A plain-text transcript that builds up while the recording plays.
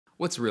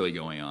What's really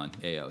going on,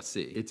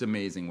 AOC? It's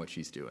amazing what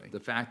she's doing. The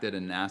fact that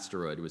an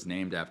asteroid was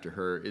named after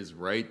her is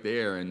right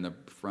there in the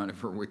front of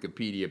her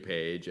Wikipedia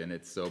page, and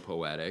it's so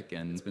poetic,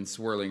 and it's been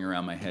swirling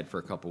around my head for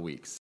a couple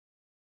weeks.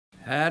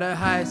 At a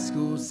high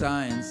school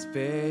science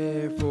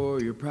fair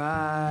for your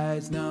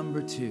prize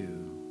number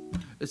 2,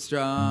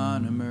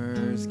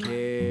 astronomers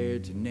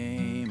cared to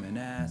name an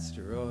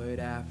asteroid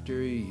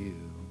after you.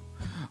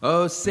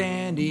 Oh,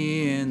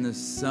 Sandy in the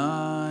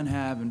sun,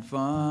 having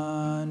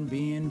fun,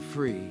 being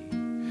free,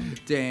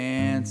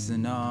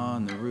 dancing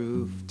on the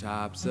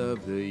rooftops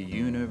of the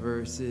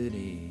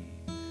university.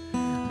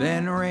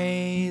 Then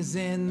Ray's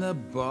in the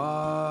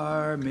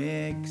bar,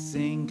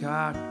 mixing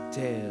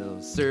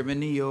cocktails, serving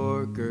New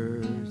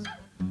Yorkers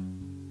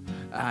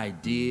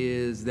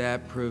ideas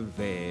that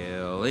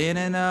prevail. In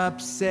an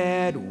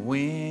upset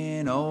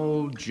win,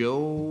 old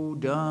Joe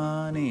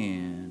done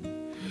in.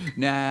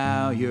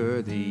 Now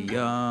you're the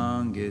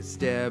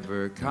youngest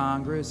ever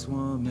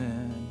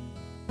congresswoman.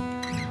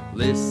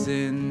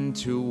 Listen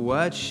to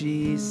what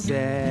she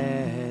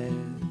says.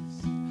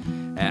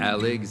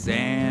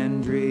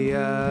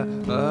 Alexandria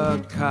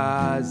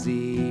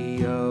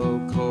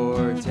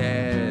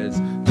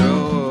Ocasio-Cortez,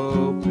 throw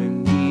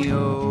open the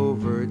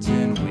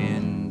Overton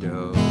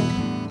window,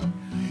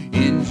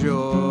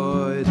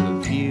 enjoy the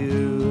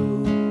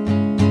view.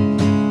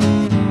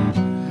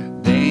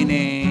 They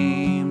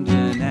named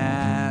an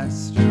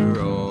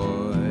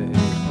asteroid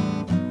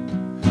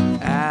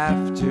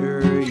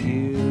after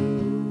you.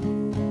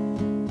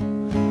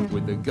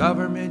 With the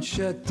government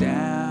shut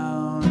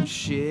down,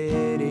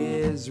 shit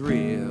is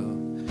real.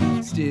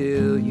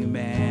 Still you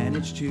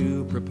manage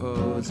to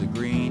propose a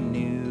Green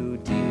New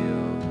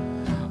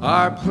Deal.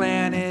 Our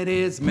planet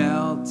is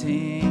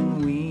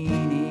melting, we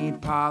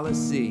need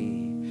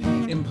policy,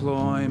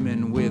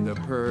 employment with a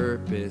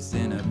purpose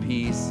in a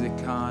peace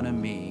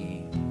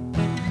economy.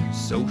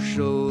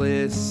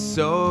 Socialist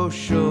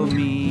social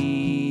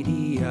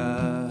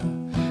media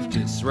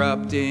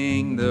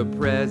disrupting the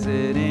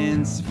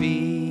president's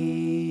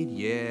feed,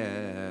 yeah.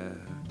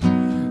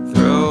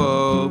 Throw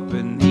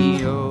open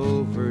the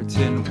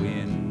Overton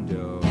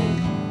window,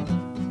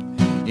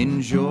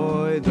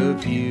 enjoy the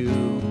view.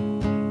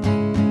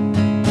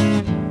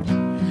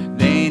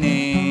 They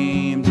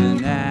named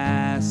an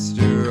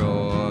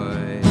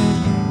asteroid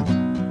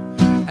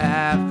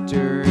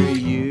after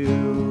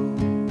you.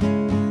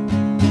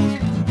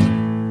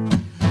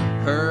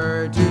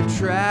 Her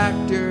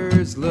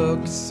detractors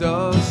look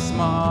so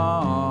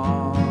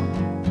small,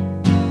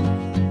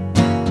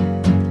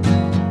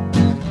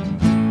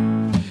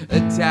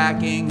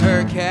 attacking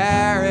her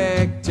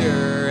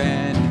character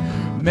and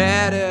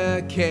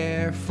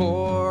Medicare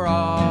for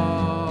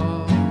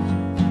all.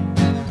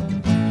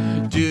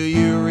 Do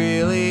you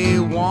really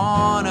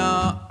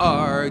wanna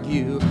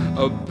argue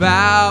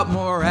about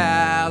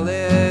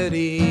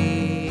morality?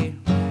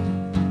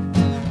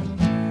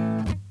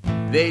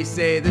 They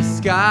say the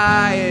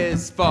sky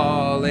is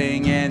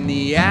falling and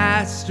the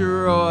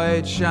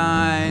asteroid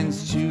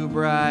shines too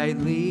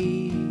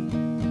brightly.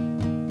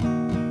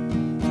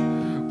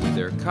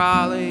 Their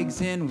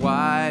colleagues in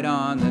white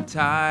on the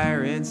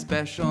tyrant's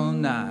special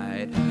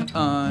night,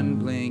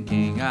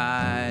 unblinking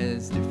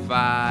eyes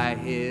defy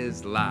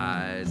his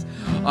lies.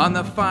 On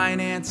the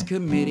finance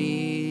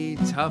committee,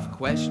 tough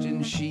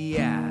questions she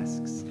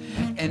asks,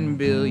 and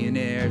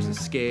billionaires are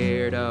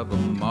scared of a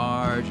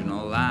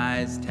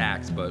marginalized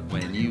tax. But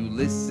when you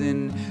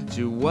listen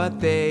to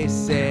what they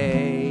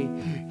say,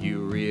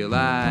 you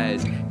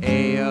realize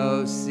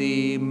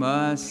AOC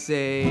must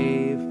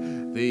save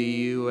the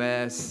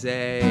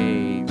USA.